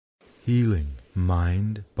healing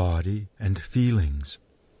mind, body, and feelings.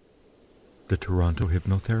 The Toronto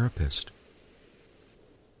Hypnotherapist.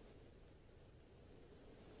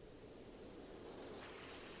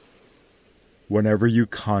 Whenever you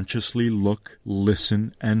consciously look,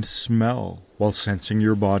 listen, and smell while sensing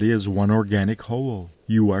your body as one organic whole,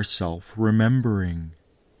 you are self-remembering.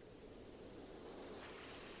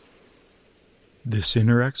 This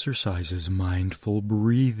inner exercise is mindful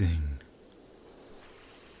breathing.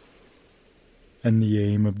 And the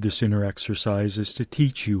aim of this inner exercise is to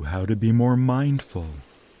teach you how to be more mindful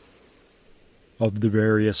of the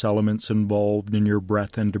various elements involved in your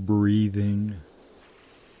breath and breathing.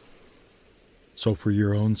 So for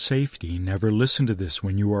your own safety, never listen to this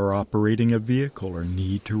when you are operating a vehicle or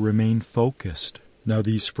need to remain focused. Now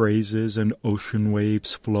these phrases and ocean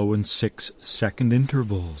waves flow in 6-second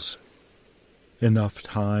intervals. Enough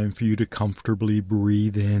time for you to comfortably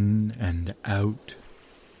breathe in and out.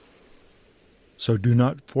 So do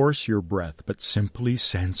not force your breath, but simply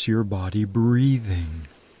sense your body breathing.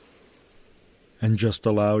 And just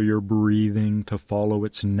allow your breathing to follow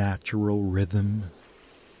its natural rhythm.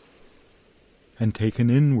 And take an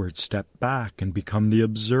inward step back and become the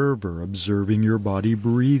observer, observing your body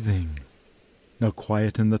breathing. Now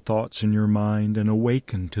quieten the thoughts in your mind and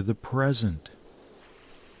awaken to the present.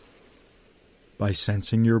 By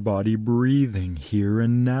sensing your body breathing here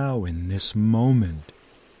and now in this moment.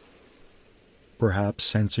 Perhaps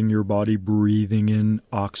sensing your body breathing in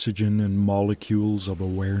oxygen and molecules of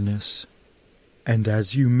awareness. And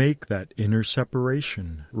as you make that inner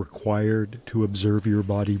separation required to observe your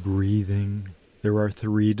body breathing, there are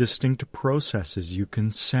 3 distinct processes you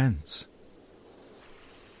can sense.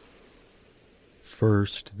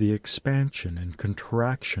 First, the expansion and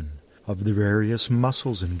contraction of the various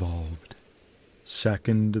muscles involved.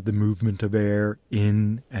 Second, the movement of air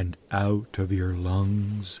in and out of your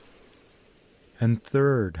lungs. And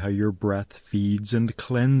third, how your breath feeds and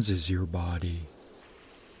cleanses your body.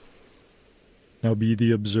 Now be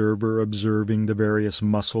the observer, observing the various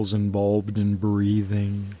muscles involved in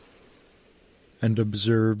breathing. And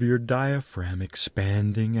observe your diaphragm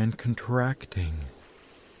expanding and contracting.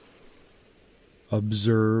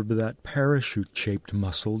 Observe that parachute-shaped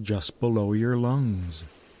muscle just below your lungs.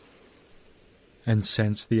 And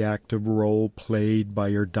sense the active role played by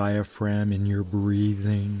your diaphragm in your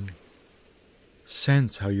breathing.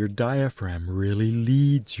 Sense how your diaphragm really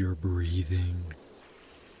leads your breathing.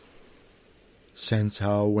 Sense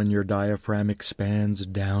how when your diaphragm expands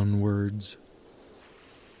downwards,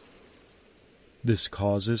 this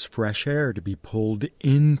causes fresh air to be pulled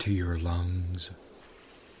into your lungs.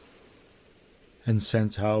 And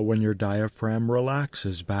sense how when your diaphragm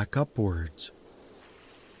relaxes back upwards,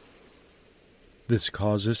 this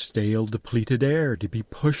causes stale, depleted air to be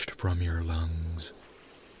pushed from your lungs.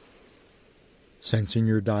 Sensing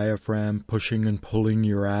your diaphragm pushing and pulling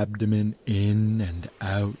your abdomen in and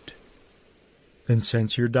out. Then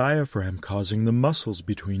sense your diaphragm causing the muscles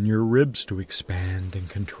between your ribs to expand and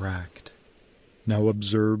contract. Now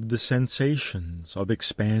observe the sensations of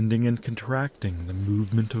expanding and contracting the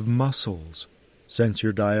movement of muscles. Sense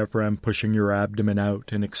your diaphragm pushing your abdomen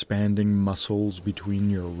out and expanding muscles between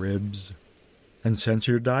your ribs. And sense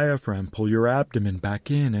your diaphragm pull your abdomen back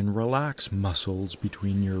in and relax muscles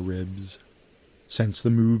between your ribs. Sense the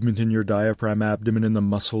movement in your diaphragm, abdomen, and the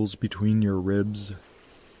muscles between your ribs.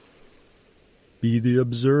 Be the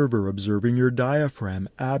observer, observing your diaphragm,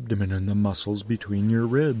 abdomen, and the muscles between your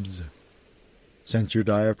ribs. Sense your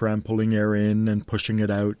diaphragm pulling air in and pushing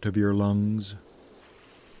it out of your lungs.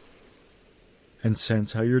 And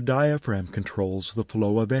sense how your diaphragm controls the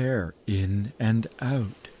flow of air in and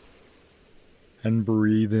out. And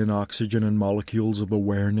breathe in oxygen and molecules of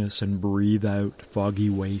awareness and breathe out foggy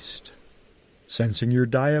waste. Sensing your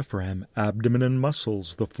diaphragm, abdomen, and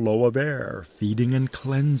muscles, the flow of air, feeding and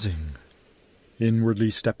cleansing. Inwardly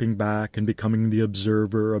stepping back and becoming the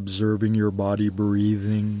observer, observing your body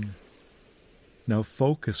breathing. Now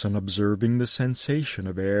focus on observing the sensation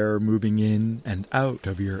of air moving in and out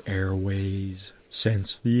of your airways.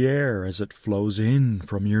 Sense the air as it flows in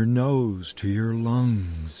from your nose to your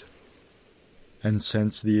lungs. And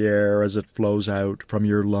sense the air as it flows out from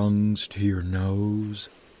your lungs to your nose.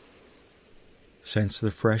 Sense the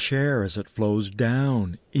fresh air as it flows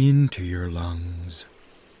down into your lungs.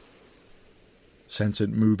 Sense it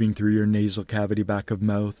moving through your nasal cavity, back of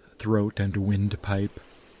mouth, throat, and windpipe.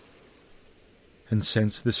 And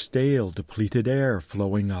sense the stale, depleted air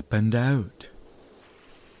flowing up and out.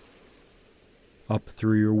 Up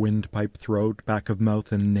through your windpipe, throat, back of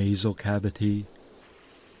mouth, and nasal cavity.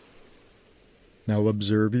 Now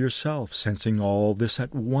observe yourself sensing all this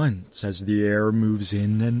at once as the air moves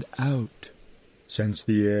in and out. Sense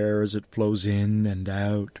the air as it flows in and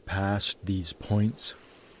out past these points.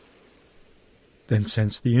 Then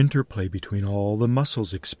sense the interplay between all the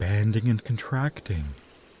muscles expanding and contracting.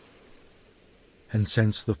 And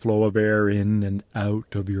sense the flow of air in and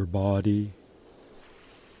out of your body.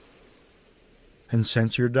 And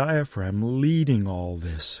sense your diaphragm leading all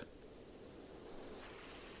this.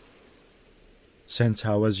 Sense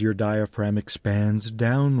how as your diaphragm expands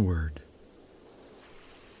downward,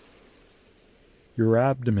 your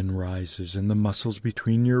abdomen rises and the muscles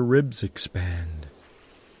between your ribs expand,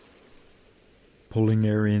 pulling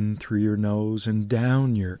air in through your nose and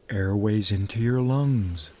down your airways into your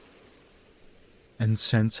lungs. And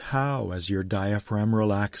sense how as your diaphragm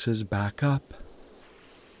relaxes back up,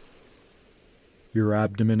 your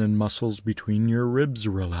abdomen and muscles between your ribs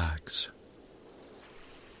relax,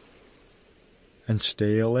 and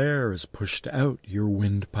stale air is pushed out your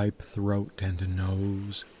windpipe, throat, and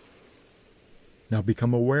nose. Now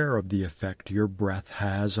become aware of the effect your breath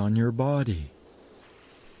has on your body,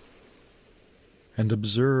 and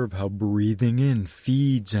observe how breathing in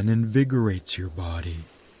feeds and invigorates your body.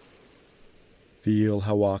 Feel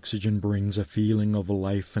how oxygen brings a feeling of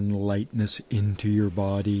life and lightness into your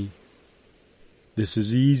body. This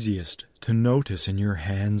is easiest to notice in your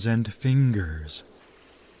hands and fingers.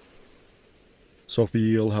 So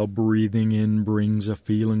feel how breathing in brings a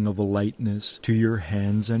feeling of lightness to your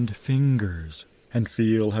hands and fingers, and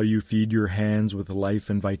feel how you feed your hands with life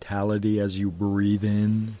and vitality as you breathe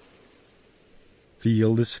in.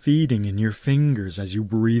 Feel this feeding in your fingers as you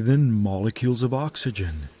breathe in molecules of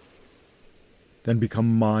oxygen. Then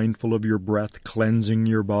become mindful of your breath cleansing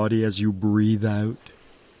your body as you breathe out.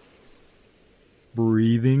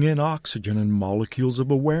 Breathing in oxygen and molecules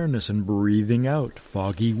of awareness, and breathing out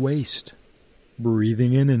foggy waste.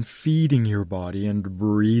 Breathing in and feeding your body, and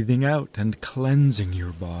breathing out and cleansing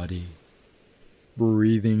your body.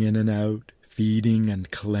 Breathing in and out, feeding and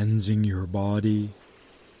cleansing your body.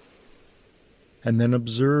 And then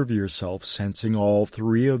observe yourself sensing all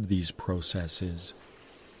three of these processes.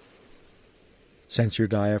 Sense your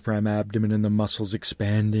diaphragm, abdomen, and the muscles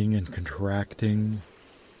expanding and contracting.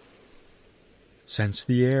 Sense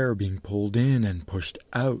the air being pulled in and pushed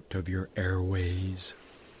out of your airways.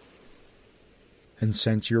 And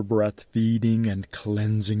sense your breath feeding and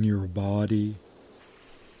cleansing your body.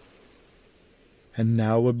 And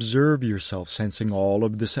now observe yourself sensing all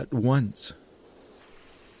of this at once.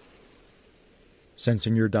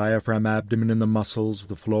 Sensing your diaphragm, abdomen, and the muscles,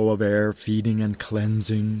 the flow of air feeding and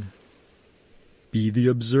cleansing. Be the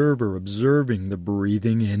observer, observing the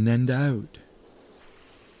breathing in and out.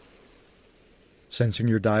 Sensing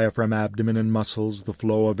your diaphragm, abdomen, and muscles, the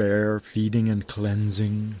flow of air feeding and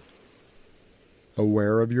cleansing.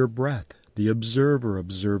 Aware of your breath, the observer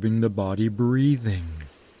observing the body breathing.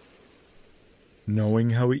 Knowing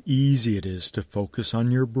how easy it is to focus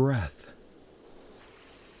on your breath.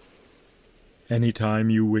 Anytime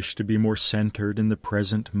you wish to be more centered in the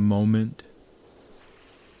present moment,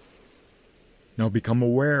 now become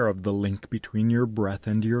aware of the link between your breath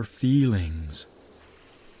and your feelings.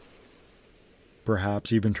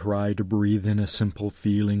 Perhaps even try to breathe in a simple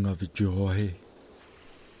feeling of joy.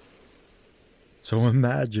 So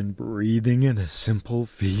imagine breathing in a simple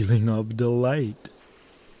feeling of delight.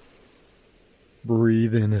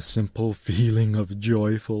 Breathe in a simple feeling of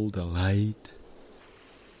joyful delight.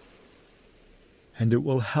 And it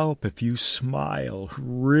will help if you smile,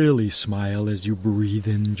 really smile as you breathe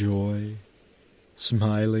in joy.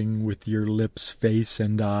 Smiling with your lips, face,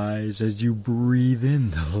 and eyes as you breathe in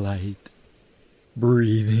delight.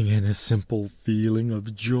 Breathing in a simple feeling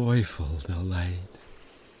of joyful delight.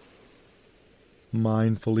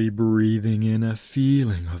 Mindfully breathing in a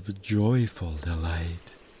feeling of joyful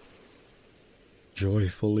delight.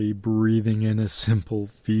 Joyfully breathing in a simple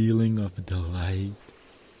feeling of delight.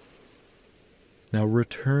 Now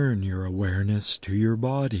return your awareness to your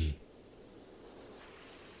body.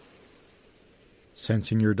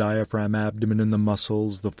 Sensing your diaphragm, abdomen, and the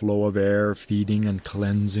muscles, the flow of air feeding and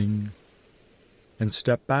cleansing. And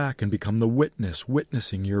step back and become the witness,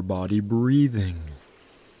 witnessing your body breathing.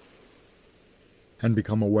 And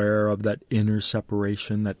become aware of that inner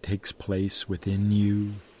separation that takes place within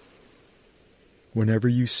you. Whenever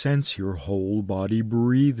you sense your whole body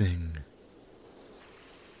breathing.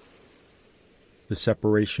 The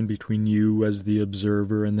separation between you as the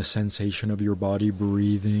observer and the sensation of your body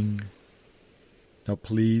breathing. Now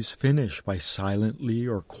please finish by silently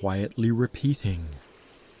or quietly repeating.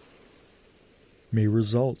 May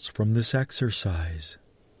results from this exercise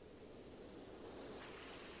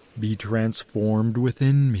be transformed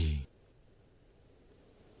within me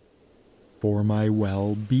for my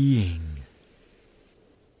well-being.